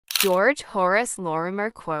George Horace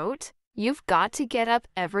Lorimer quote, "You've got to get up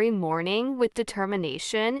every morning with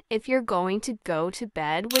determination if you're going to go to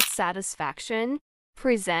bed with satisfaction,"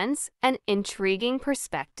 presents an intriguing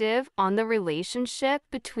perspective on the relationship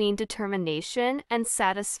between determination and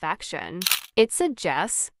satisfaction. It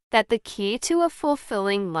suggests that the key to a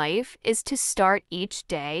fulfilling life is to start each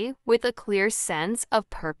day with a clear sense of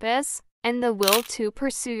purpose and the will to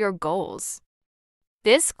pursue your goals.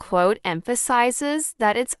 This quote emphasizes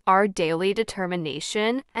that it's our daily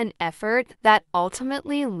determination and effort that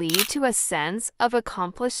ultimately lead to a sense of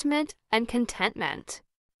accomplishment and contentment.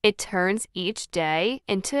 It turns each day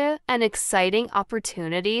into an exciting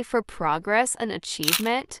opportunity for progress and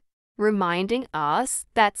achievement, reminding us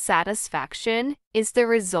that satisfaction is the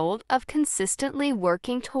result of consistently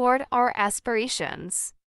working toward our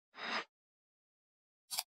aspirations.